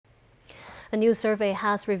A new survey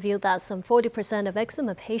has revealed that some 40% of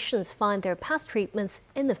eczema patients find their past treatments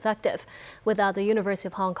ineffective. With that, the University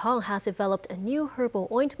of Hong Kong has developed a new herbal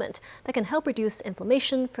ointment that can help reduce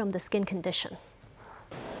inflammation from the skin condition.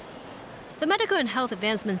 The Medical and Health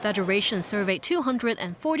Advancement Federation surveyed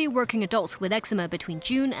 240 working adults with eczema between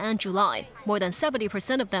June and July. More than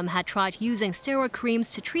 70% of them had tried using steroid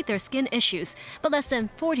creams to treat their skin issues, but less than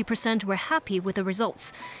 40% were happy with the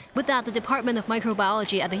results. With that, the Department of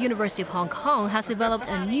Microbiology at the University of Hong Kong has developed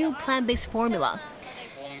a new plant-based formula.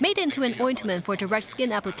 Made into an ointment for direct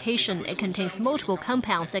skin application, it contains multiple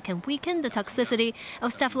compounds that can weaken the toxicity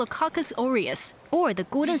of Staphylococcus aureus, or the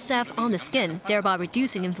golden staph on the skin, thereby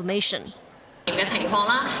reducing inflammation.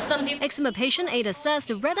 Eczema patient Ada says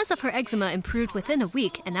the redness of her eczema improved within a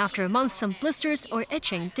week, and after a month, some blisters or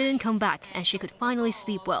itching didn't come back, and she could finally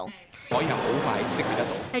sleep well.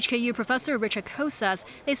 HKU professor Richard Ko says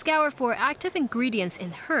they scour for active ingredients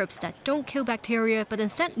in herbs that don't kill bacteria but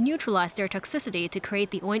instead neutralize their toxicity to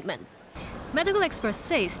create the ointment. Medical experts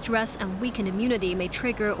say stress and weakened immunity may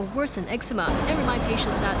trigger or worsen eczema, and remind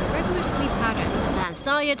patients that a regular sleep pattern, balanced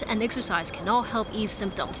diet, and exercise can all help ease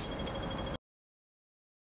symptoms.